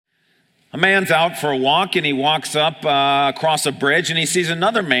A man's out for a walk and he walks up across a bridge and he sees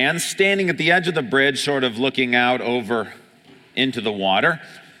another man standing at the edge of the bridge, sort of looking out over into the water.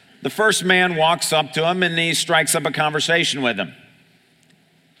 The first man walks up to him and he strikes up a conversation with him.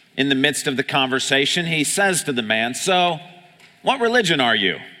 In the midst of the conversation, he says to the man, "So, what religion are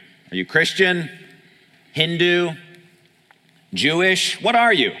you? Are you Christian, Hindu, Jewish? What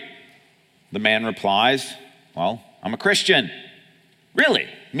are you?" The man replies, "Well, I'm a Christian." "Really?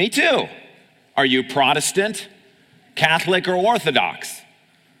 Me too. Are you Protestant, Catholic, or Orthodox?"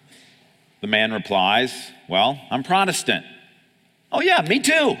 The man replies, "Well, I'm Protestant." "Oh yeah, me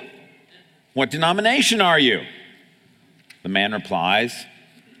too. What denomination are you?" The man replies,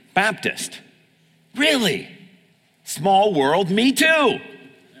 "Baptist." "Really? Small world, me too.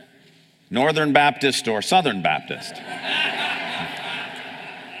 Northern Baptist or Southern Baptist?"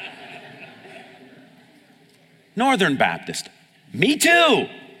 "Northern Baptist." "Me too.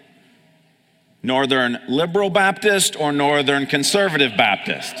 Northern Liberal Baptist or Northern Conservative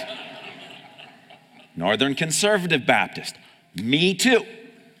Baptist?" "Northern Conservative Baptist." "Me too.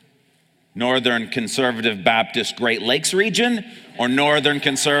 Northern Conservative Baptist Great Lakes region or Northern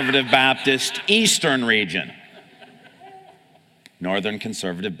Conservative Baptist Eastern region?" "Northern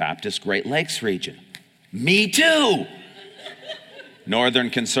Conservative Baptist Great Lakes region." "Me too. Northern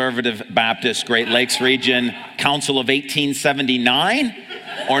Conservative Baptist Great Lakes region Council of 1879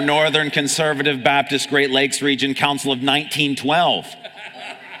 or Northern Conservative Baptist Great Lakes region Council of 1912?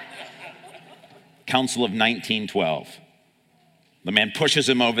 Council of 1912. The man pushes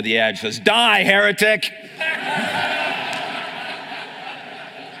him over the edge, says, "Die, heretic!"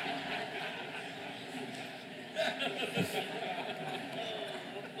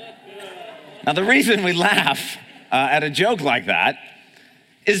 Now, the reason we laugh at a joke like that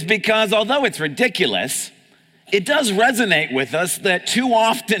is because although it's ridiculous, it does resonate with us that too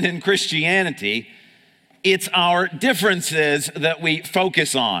often in Christianity, it's our differences that we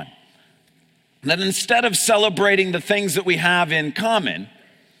focus on. That instead of celebrating the things that we have in common,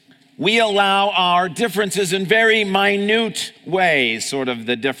 we allow our differences in very minute ways, sort of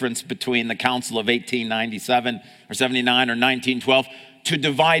the difference between the Council of 1897 or 79 or 1912, to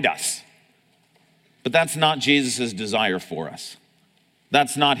divide us. But that's not Jesus' desire for us.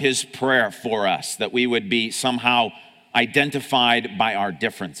 That's not his prayer for us, that we would be somehow identified by our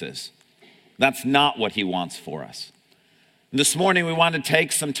differences. That's not what he wants for us. This morning, we want to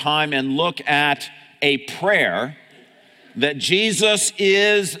take some time and look at a prayer that Jesus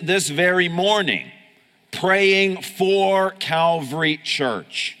is this very morning praying for Calvary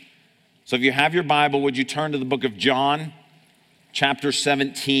Church. So if you have your Bible, would you turn to the book of John, chapter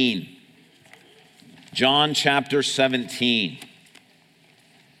 17. John chapter 17.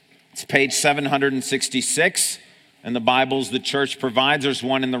 It's page 766 in the Bibles the church provides. There's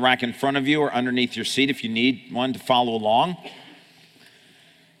one in the rack in front of you or underneath your seat if you need one to follow along.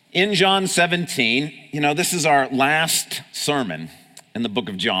 In John 17, this is our last sermon in the book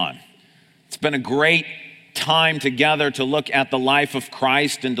of John. It's been a great time together to look at the life of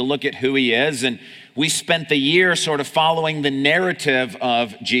Christ and to look at who he is. And we spent the year sort of following the narrative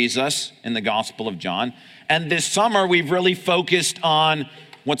of Jesus in the Gospel of John. And this summer, we've really focused on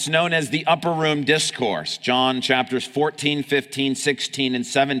what's known as the Upper Room Discourse, John chapters 14, 15, 16, and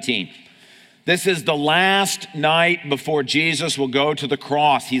 17. This is the last night before Jesus will go to the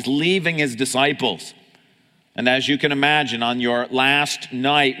cross. He's leaving his disciples. And as you can imagine, on your last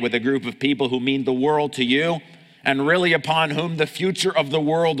night with a group of people who mean the world to you and really upon whom the future of the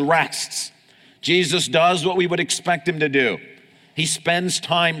world rests, Jesus does what we would expect him to do. He spends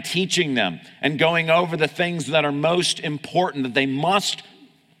time teaching them and going over the things that are most important, that they must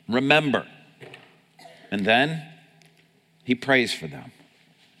remember. And then he prays for them.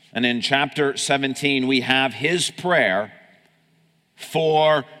 And in chapter 17, we have his prayer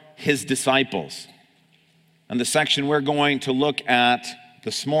for his disciples. And the section we're going to look at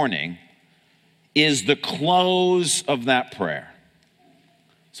this morning is the close of that prayer.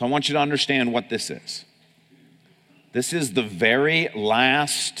 So I want you to understand what this is. This is the very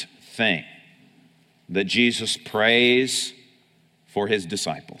last thing that Jesus prays for his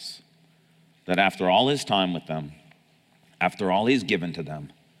disciples. That after all his time with them, after all he's given to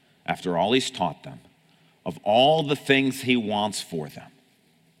them, after all he's taught them, of all the things he wants for them,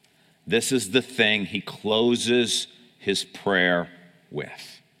 this is the thing he closes his prayer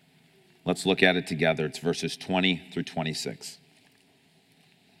with. Let's look at it together. It's verses 20 through 26.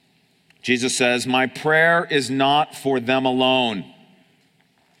 Jesus says, "My prayer is not for them alone.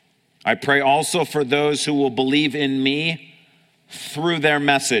 I pray also for those who will believe in me through their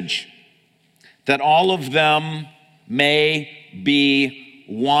message, that all of them may be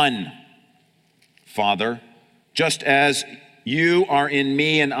one. Father, just as you are in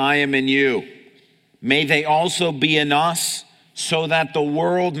me and I am in you. May they also be in us, so that the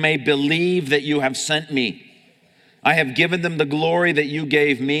world may believe that you have sent me. I have given them the glory that you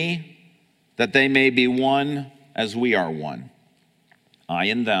gave me, that they may be one as we are one. I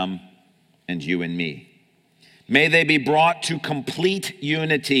in them and you in me. May they be brought to complete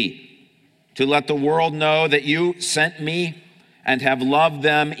unity, to let the world know that you sent me and have loved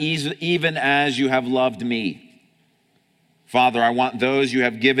them even as you have loved me. Father, I want those you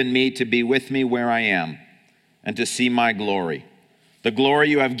have given me to be with me where I am and to see my glory, the glory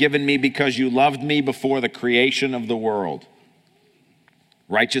you have given me because you loved me before the creation of the world.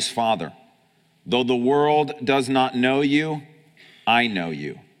 Righteous Father, though the world does not know you, I know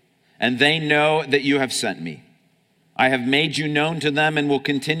you, and they know that you have sent me. I have made you known to them and will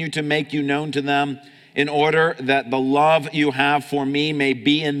continue to make you known to them, in order that the love you have for me may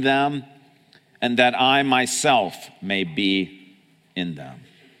be in them and that I myself may be in them.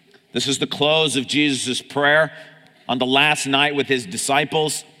 This is the close of Jesus' prayer on the last night with his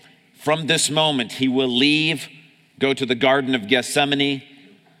disciples. From this moment, he will leave, go to the Garden of Gethsemane,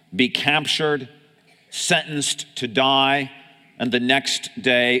 be captured, sentenced to die, and the next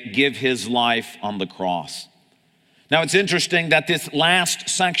day give his life on the cross. Now, it's interesting that this last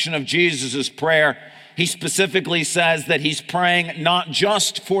section of Jesus' prayer, he specifically says that he's praying not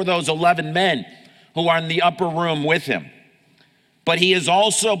just for those 11 men who are in the upper room with him, but he is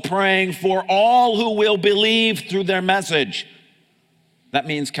also praying for all who will believe through their message. That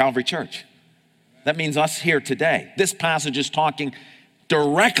means Calvary Church. That means us here today. This passage is talking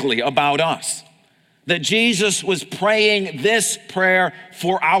directly about us. That Jesus was praying this prayer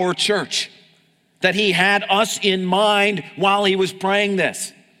for our church. That he had us in mind while he was praying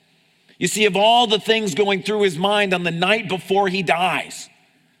this. You see, of all the things going through his mind on the night before he dies,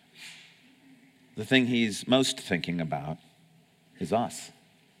 the thing he's most thinking about is us.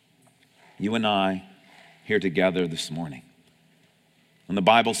 You and I here together this morning. And the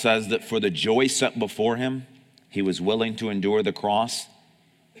Bible says that for the joy set before him, he was willing to endure the cross.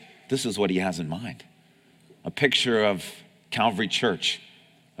 This is what he has in mind. A picture of Calvary Church,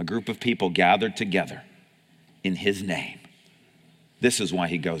 a group of people gathered together in his name. This is why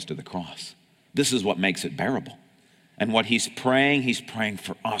he goes to the cross. This is what makes it bearable. And what he's praying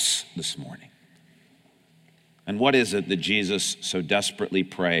for us this morning. And what is it that Jesus so desperately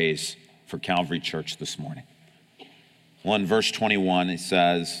prays for Calvary Church this morning? Well, in verse 21, it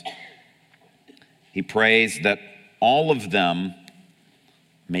says, he prays that all of them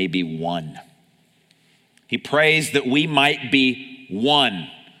may be one. He prays that we might be one.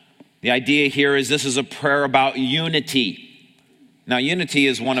 The idea here is this is a prayer about unity. Now, unity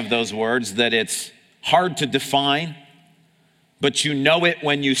is one of those words that it's hard to define, but you know it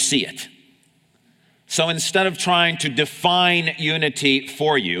when you see it. So instead of trying to define unity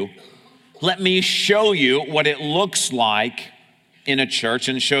for you, let me show you what it looks like in a church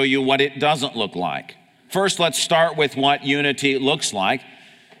and show you what it doesn't look like. First, let's start with what unity looks like.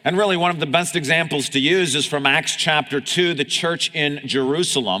 And really, one of the best examples to use is from Acts chapter 2, the church in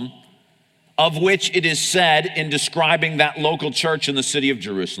Jerusalem, of which it is said in describing that local church in the city of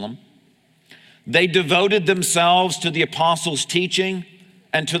Jerusalem, they devoted themselves to the apostles' teaching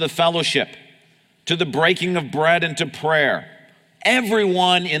and to the fellowship, to the breaking of bread and to prayer.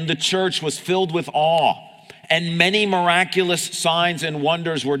 Everyone in the church was filled with awe, and many miraculous signs and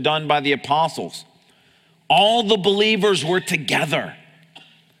wonders were done by the apostles. All the believers were together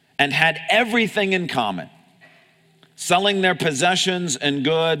and had everything in common. Selling their possessions and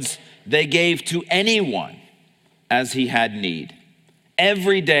goods, they gave to anyone as he had need.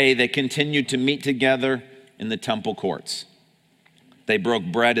 Every day they continued to meet together in the temple courts. They broke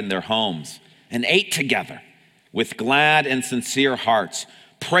bread in their homes and ate together with glad and sincere hearts,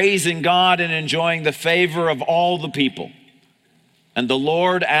 praising God and enjoying the favor of all the people. And the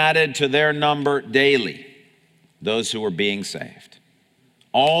Lord added to their number daily those who were being saved.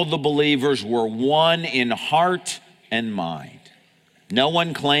 All the believers were one in heart and mind. No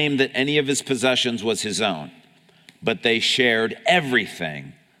one claimed that any of his possessions was his own, but they shared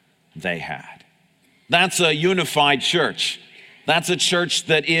everything they had. That's a unified church. That's a church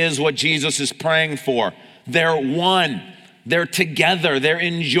that is what Jesus is praying for. They're one. They're together. They're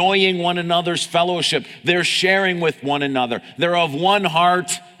enjoying one another's fellowship. They're sharing with one another. They're of one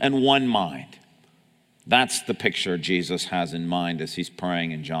heart and one mind. That's the picture Jesus has in mind as he's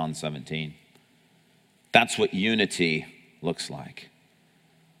praying in John 17. That's what unity looks like.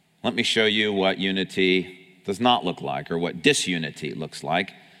 Let me show you what unity does not look like, or what disunity looks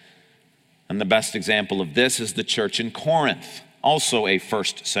like. And the best example of this is the church in Corinth, also a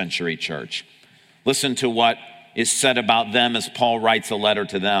first century church. Listen to what is said about them as Paul writes a letter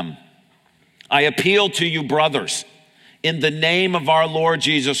to them. I appeal to you, brothers, in the name of our Lord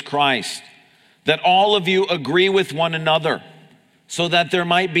Jesus Christ, that all of you agree with one another, so that there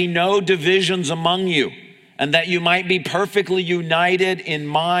might be no divisions among you, and that you might be perfectly united in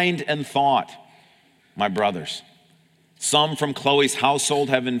mind and thought. My brothers, some from Chloe's household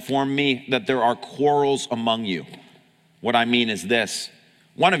have informed me that there are quarrels among you. What I mean is this.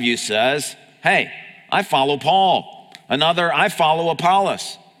 One of you says, hey, I follow Paul. Another, I follow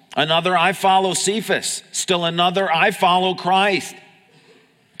Apollos. Another, I follow Cephas. Still another, I follow Christ.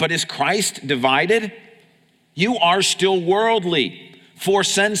 But is Christ divided? You are still worldly. For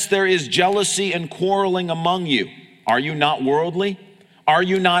since there is jealousy and quarreling among you, are you not worldly? Are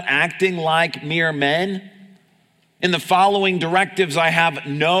you not acting like mere men? In the following directives, I have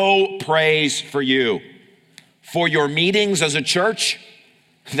no praise for you. For your meetings as a church,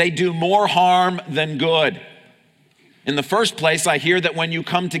 they do more harm than good. In the first place, I hear that when you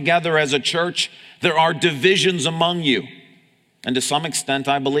come together as a church, there are divisions among you. And to some extent,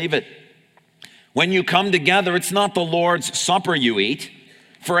 I believe it. When you come together, it's not the Lord's Supper you eat.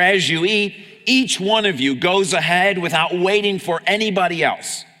 For as you eat, each one of you goes ahead without waiting for anybody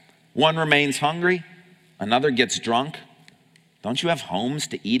else. One remains hungry, another gets drunk. Don't you have homes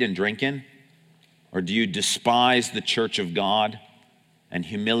to eat and drink in? Or do you despise the church of God and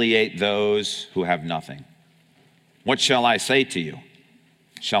humiliate those who have nothing? What shall I say to you?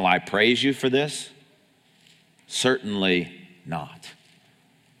 Shall I praise you for this? Certainly not.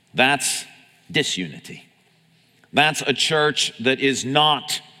 That's disunity. That's a church that is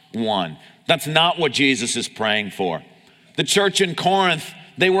not one. That's not what Jesus is praying for. The church in Corinth,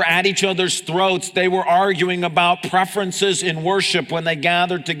 they were at each other's throats. They were arguing about preferences in worship when they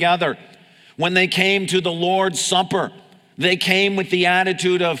gathered together. When they came to the Lord's Supper, they came with the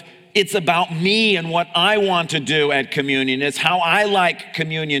attitude of, it's about me and what I want to do at communion. It's how I like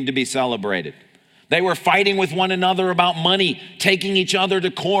communion to be celebrated. They were fighting with one another about money, taking each other to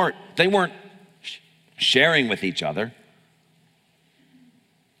court. They weren't sharing with each other.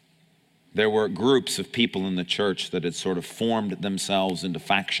 There were groups of people in the church that had sort of formed themselves into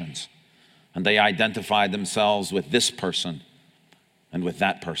factions, and they identified themselves with this person and with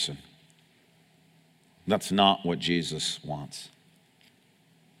that person. That's not what Jesus wants.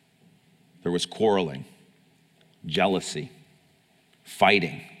 There was quarreling, jealousy,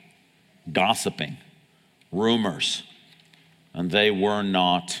 fighting, gossiping, rumors, and they were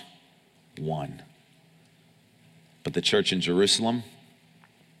not one. But the church in Jerusalem,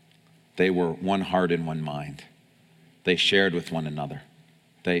 they were one heart and one mind. They shared with one another.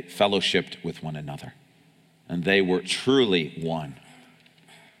 They fellowshiped with one another. And they were truly one.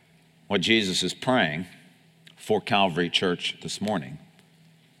 What Jesus is praying for Calvary Church this morning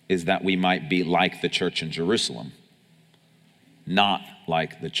is that we might be like the church in Jerusalem, not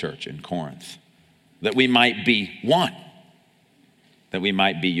like the church in Corinth. That we might be one. That we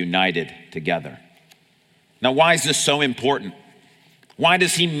might be united together. Now, why is this so important? Why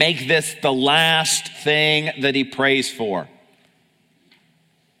does he make this the last thing that he prays for?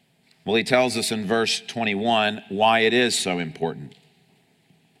 Well, he tells us in verse 21 why it is so important.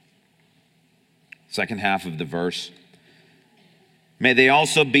 Second half of the verse. May they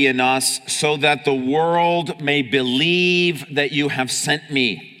also be in us, so that the world may believe that you have sent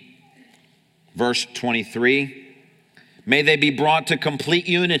me. Verse 23. May they be brought to complete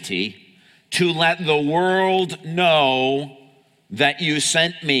unity, to let the world know that you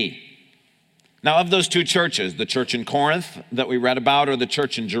sent me. Now, of those two churches, the church in Corinth that we read about or the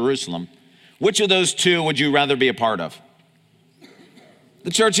church in Jerusalem, which of those two would you rather be a part of?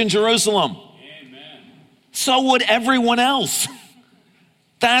 The church in Jerusalem. Amen. So would everyone else.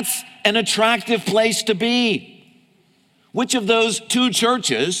 That's an attractive place to be. Which of those two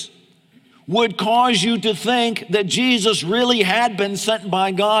churches would cause you to think that Jesus really had been sent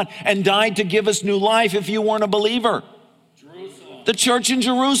by God and died to give us new life if you weren't a believer? Jerusalem. The church in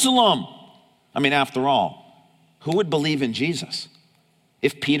Jerusalem. I mean, after all, who would believe in Jesus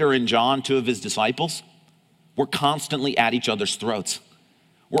if Peter and John, two of his disciples, were constantly at each other's throats?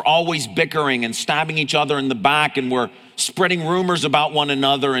 We're always bickering and stabbing each other in the back, and we're spreading rumors about one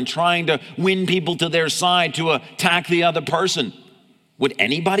another and trying to win people to their side to attack the other person. Would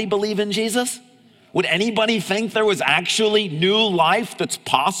anybody believe in Jesus? Would anybody think there was actually new life that's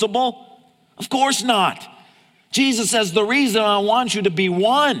possible? Of course not. Jesus says the reason I want you to be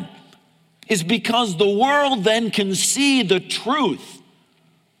one is because the world then can see the truth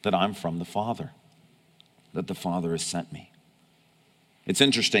that I'm from the Father, that the Father has sent me. It's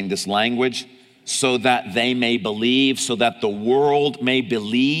interesting, this language, so that they may believe, so that the world may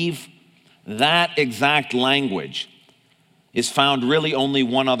believe. That exact language is found really only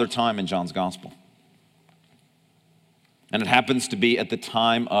one other time in John's gospel. And it happens to be at the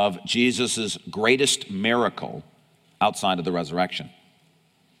time of Jesus' greatest miracle outside of the resurrection.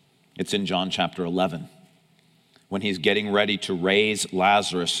 It's in John chapter 11, when he's getting ready to raise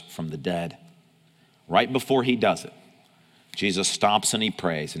Lazarus from the dead. Right before he does it, Jesus stops and he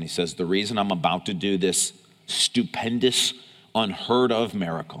prays, and he says, the reason I'm about to do this stupendous, unheard of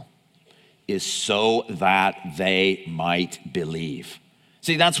miracle is so that they might believe.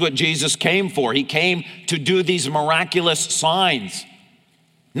 See, that's what Jesus came for. He came to do these miraculous signs,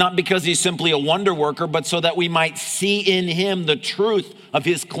 not because he's simply a wonder worker, but so that we might see in him the truth of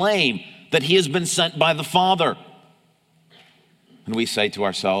his claim that he has been sent by the Father. And we say to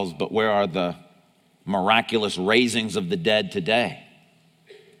ourselves, but where are the miraculous raisings of the dead today?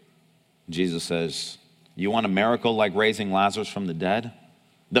 Jesus says, you want a miracle like raising Lazarus from the dead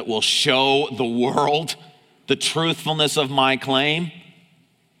that will show the world the truthfulness of my claim?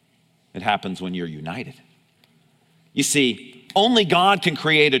 It happens when you're united. You see, only God can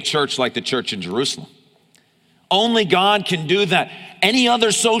create a church like the church in Jerusalem. Only God can do that. Any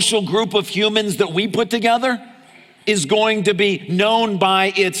other social group of humans that we put together is going to be known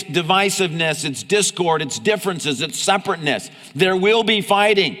by its divisiveness, its discord, its differences, its separateness. There will be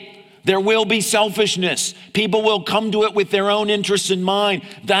fighting. There will be selfishness. People will come to it with their own interests in mind.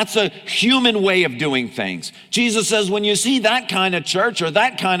 That's a human way of doing things. Jesus says, when you see that kind of church or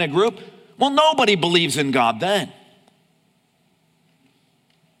that kind of group, well, nobody believes in God then.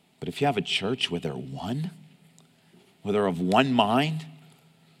 But if you have a church where they're one, where they're of one mind,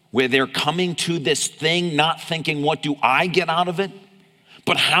 where they're coming to this thing not thinking, what do I get out of it?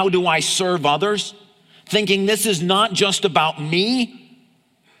 But how do I serve others? Thinking this is not just about me,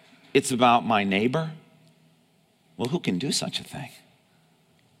 it's about my neighbor. Well, who can do such a thing?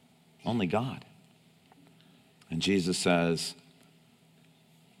 Only God. And Jesus says,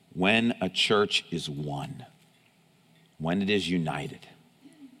 when a church is one, when it is united,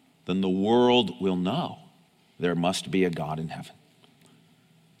 then the world will know there must be a God in heaven.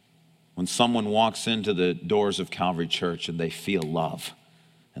 When someone walks into the doors of Calvary Church and they feel love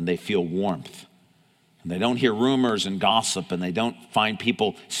and they feel warmth, and they don't hear rumors and gossip, and they don't find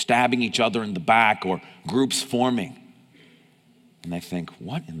people stabbing each other in the back or groups forming, and they think,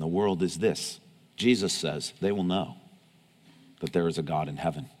 what in the world is this? Jesus says they will know that there is a God in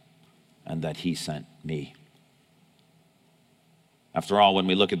heaven and that he sent me. After all, when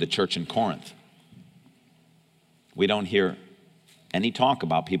we look at the church in Corinth, we don't hear any talk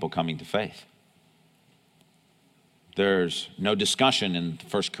about people coming to faith. There's no discussion in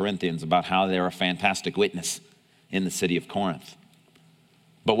 1 Corinthians about how they're a fantastic witness in the city of Corinth.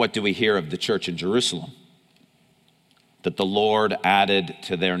 But what do we hear of the church in Jerusalem? That the Lord added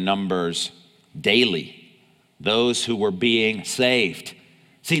to their numbers daily those who were being saved.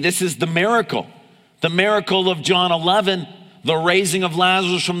 See, this is the miracle. The miracle of John 11, the raising of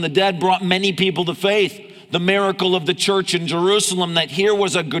Lazarus from the dead, brought many people to faith. The miracle of the church in Jerusalem, that here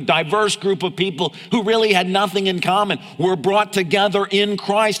was a diverse group of people who really had nothing in common, were brought together in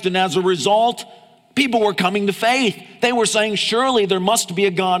Christ, and as a result, people were coming to faith. They were saying, surely there must be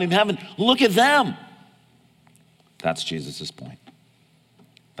a God in heaven. Look at them. That's Jesus' point.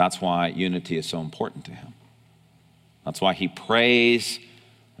 That's why unity is so important to him. That's why he prays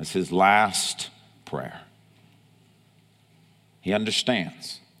as his last prayer. He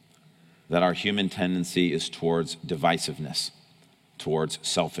understands that our human tendency is towards divisiveness, towards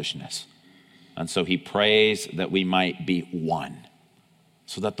selfishness. And so he prays that we might be one,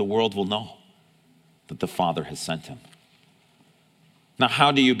 so that the world will know that the Father has sent him. Now,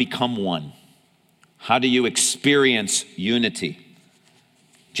 how do you become one? How do you experience unity?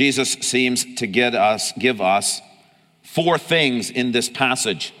 Jesus seems to give us four things in this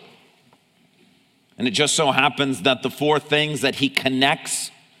passage. And it just so happens that the four things that he connects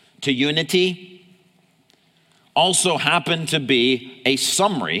to unity also happen to be a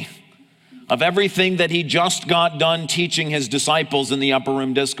summary of everything that he just got done teaching his disciples in the upper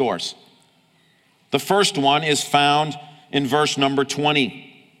room discourse. The first one is found in verse number 20.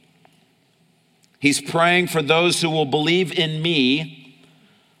 He's praying for those who will believe in me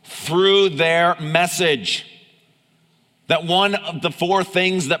through their message. That one of the four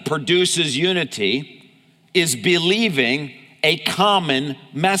things that produces unity is believing a common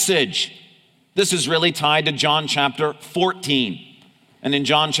message. This is really tied to John chapter 14. And in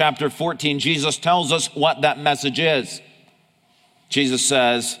John chapter 14, Jesus tells us what that message is. Jesus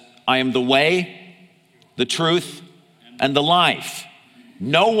says, I am the way, the truth, and the life.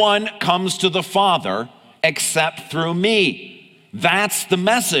 No one comes to the Father except through me. That's the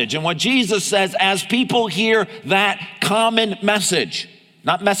message. And what Jesus says, as people hear that common message,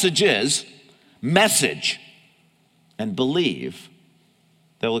 not messages, message, and believe,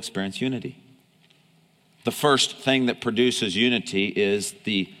 they'll experience unity. The first thing that produces unity is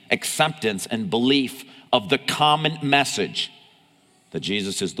the acceptance and belief of the common message that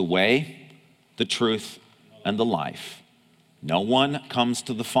Jesus is the way, the truth, and the life. No one comes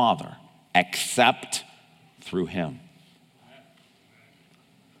to the Father except through him.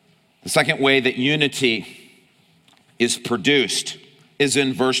 The second way that unity is produced is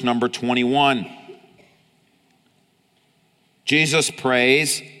in verse number 21. Jesus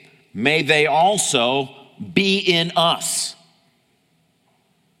prays, may they also be in us.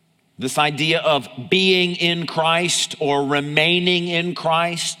 This idea of being in Christ or remaining in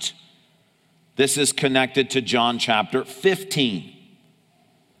Christ, this is connected to John chapter 15.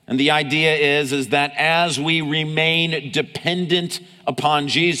 And the idea is that as we remain dependent upon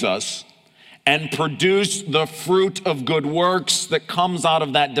Jesus and produce the fruit of good works that comes out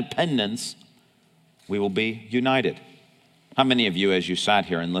of that dependence, we will be united. How many of you, as you sat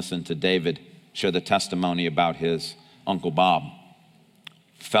here and listened to David share the testimony about his Uncle Bob,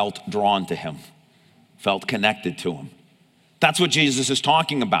 felt drawn to him, felt connected to him? That's what Jesus is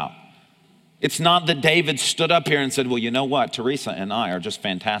talking about. It's not that David stood up here and said, well, you know what? Teresa and I are just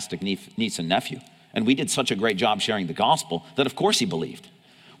fantastic niece and nephew. And we did such a great job sharing the gospel that of course he believed.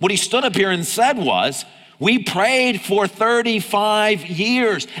 What he stood up here and said was, we prayed for 35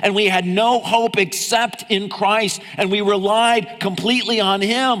 years and we had no hope except in Christ, and we relied completely on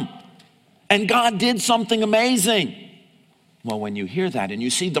him. And God did something amazing. Well, when you hear that and you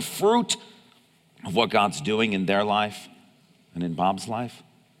see the fruit of what God's doing in their life and in Bob's life,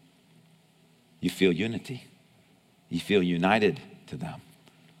 you feel unity. You feel united to them.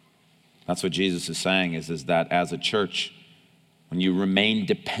 That's what Jesus is saying is that as a church, when you remain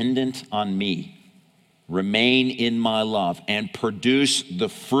dependent on me, remain in my love, and produce the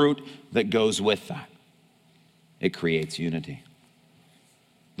fruit that goes with that, it creates unity.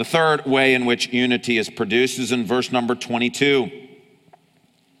 The third way in which unity is produced is in verse number 22.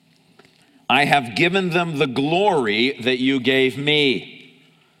 I have given them the glory that you gave me.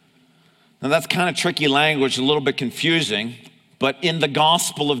 Now that's kind of tricky language, a little bit confusing, but in the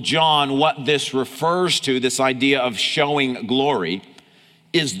Gospel of John, what this refers to, this idea of showing glory,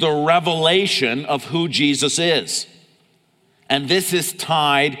 is the revelation of who Jesus is. And this is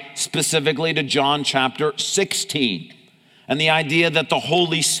tied specifically to John chapter 16. And the idea that the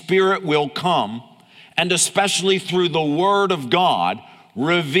Holy Spirit will come, and especially through the Word of God,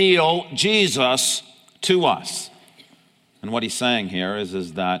 reveal Jesus to us. And what he's saying here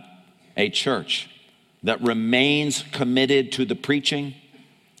is that a church that remains committed to the preaching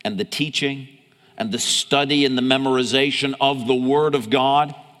and the teaching and the study and the memorization of the Word of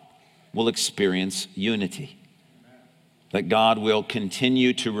God will experience unity. That God will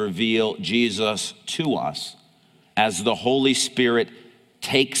continue to reveal Jesus to us as the Holy Spirit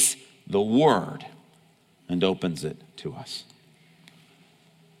takes the Word and opens it to us.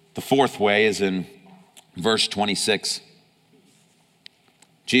 The fourth way is in verse 26.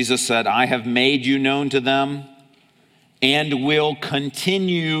 Jesus said, I have made you known to them and will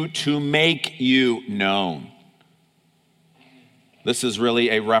continue to make you known. This is really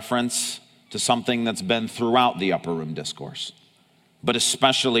a reference to something that's been throughout the Upper Room Discourse, but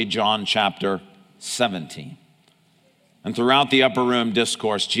especially John chapter 17. And throughout the Upper Room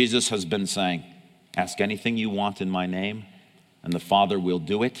Discourse, Jesus has been saying, ask anything you want in my name, and the Father will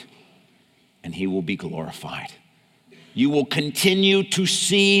do it, and he will be glorified. You will continue to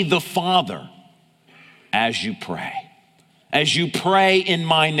see the Father as you pray. As you pray in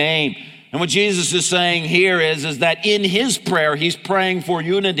my name. And what Jesus is saying here is that in his prayer, he's praying for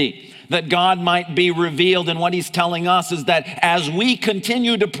unity, that God might be revealed. And what he's telling us is that as we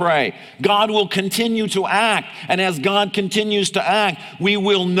continue to pray, God will continue to act. And as God continues to act, we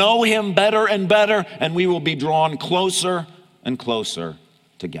will know him better and better, and we will be drawn closer and closer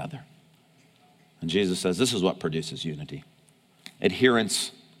together. And Jesus says this is what produces unity.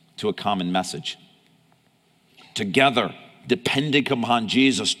 Adherence to a common message. Together, depending upon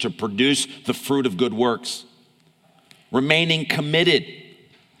Jesus to produce the fruit of good works. Remaining committed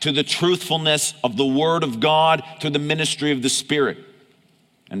to the truthfulness of the Word of God through the ministry of the Spirit.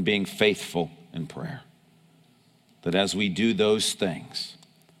 And being faithful in prayer. That as we do those things,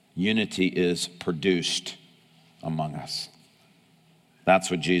 unity is produced among us.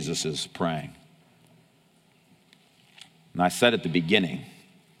 That's what Jesus is praying. And I said at the beginning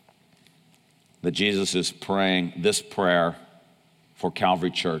that Jesus is praying this prayer for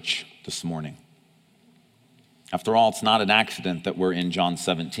Calvary Church this morning. After all, it's not an accident that we're in John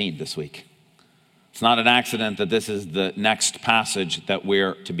 17 this week. It's not an accident that this is the next passage that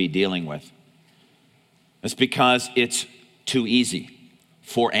we're to be dealing with. It's because it's too easy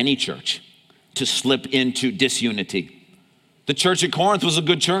for any church to slip into disunity. The church at Corinth was a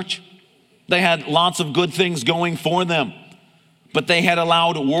good church. They had lots of good things going for them, but they had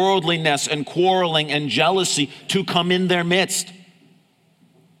allowed worldliness and quarreling and jealousy to come in their midst.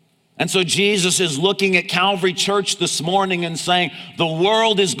 And so Jesus is looking at Calvary Church this morning and saying, the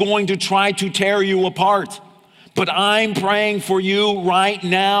world is going to try to tear you apart, but I'm praying for you right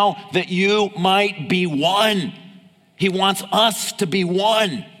now that you might be one. He wants us to be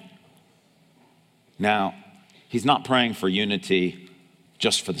one. Now, he's not praying for unity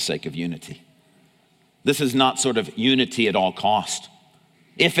just for the sake of unity. This is not sort of unity at all cost.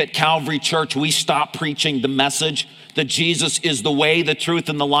 If at Calvary Church we stop preaching the message that Jesus is the way, the truth,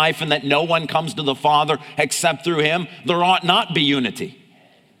 and the life, and that no one comes to the Father except through him, there ought not be unity.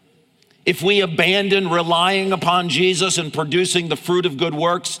 If we abandon relying upon Jesus and producing the fruit of good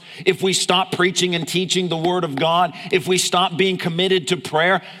works, if we stop preaching and teaching the Word of God, if we stop being committed to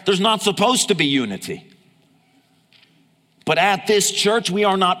prayer, there's not supposed to be unity. But at this church, we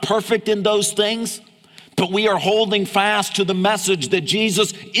are not perfect in those things, but we are holding fast to the message that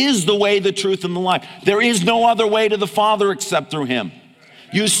Jesus is the way, the truth, and the life. There is no other way to the Father except through him.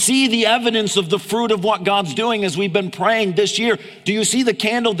 You see the evidence of the fruit of what God's doing as we've been praying this year. Do you see the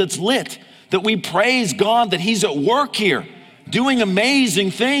candle that's lit? That we praise God that he's at work here, doing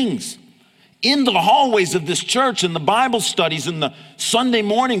amazing things. In the hallways of this church, in the Bible studies, in the Sunday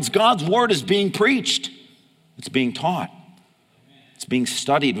mornings, God's word is being preached. It's being taught. It's being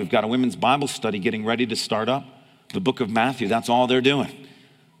studied. We've got a women's Bible study getting ready to start up. The book of Matthew, that's all they're doing.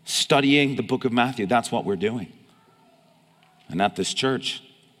 Studying the book of Matthew, that's what we're doing. And at this church,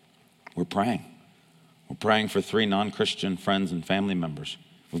 we're praying. We're praying for 3 non-Christian friends and family members.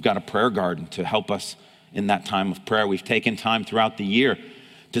 We've got a prayer garden to help us in that time of prayer. We've taken time throughout the year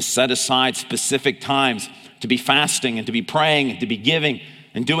to set aside specific times to be fasting and to be praying and to be giving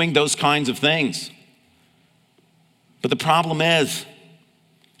and doing those kinds of things. But the problem is,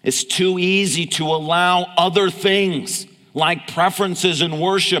 it's too easy to allow other things like preferences in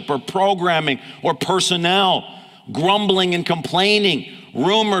worship or programming or personnel, grumbling and complaining,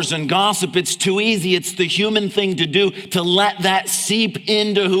 rumors and gossip. It's too easy. It's the human thing to do, to let that seep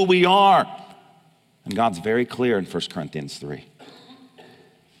into who we are. And God's very clear in 1 Corinthians 3.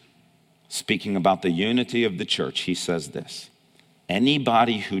 Speaking about the unity of the church, he says this: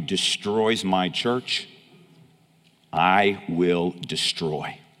 anybody who destroys my church, I will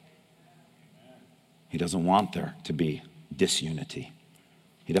destroy. He doesn't want there to be disunity.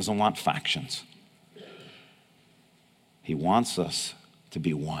 He doesn't want factions. He wants us to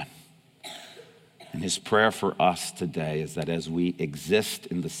be one. And his prayer for us today is that as we exist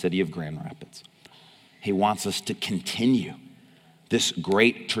in the city of Grand Rapids, he wants us to continue this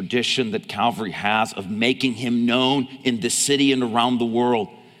great tradition that Calvary has of making him known in the city and around the world.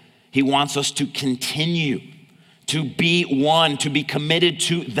 He wants us to continue to be one, to be committed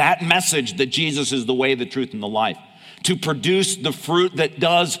to that message that Jesus is the way, the truth, and the life, to produce the fruit that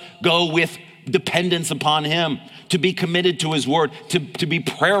does go with dependence upon him, to be committed to his word, to be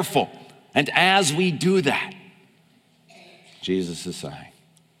prayerful. And as we do that, Jesus is saying,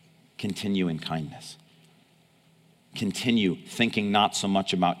 continue in kindness. Continue thinking not so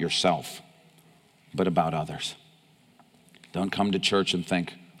much about yourself, but about others. Don't come to church and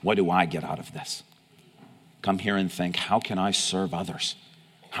think, what do I get out of this? Come here and think, how can I serve others?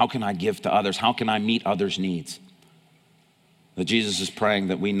 How can I give to others? How can I meet others' needs? That Jesus is praying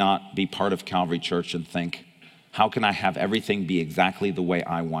that we not be part of Calvary Church and think, how can I have everything be exactly the way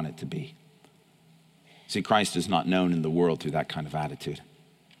I want it to be? See, Christ is not known in the world through that kind of attitude.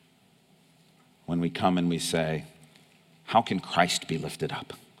 When we come and we say, how can Christ be lifted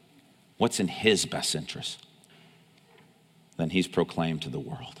up? What's in his best interest? Then he's proclaimed to the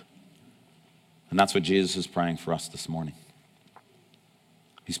world. And that's what Jesus is praying for us this morning.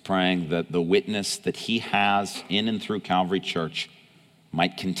 He's praying that the witness that he has in and through Calvary Church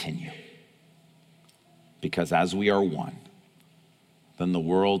might continue. Because as we are one, then the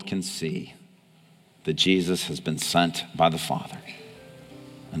world can see that Jesus has been sent by the Father,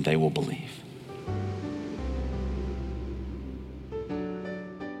 and they will believe.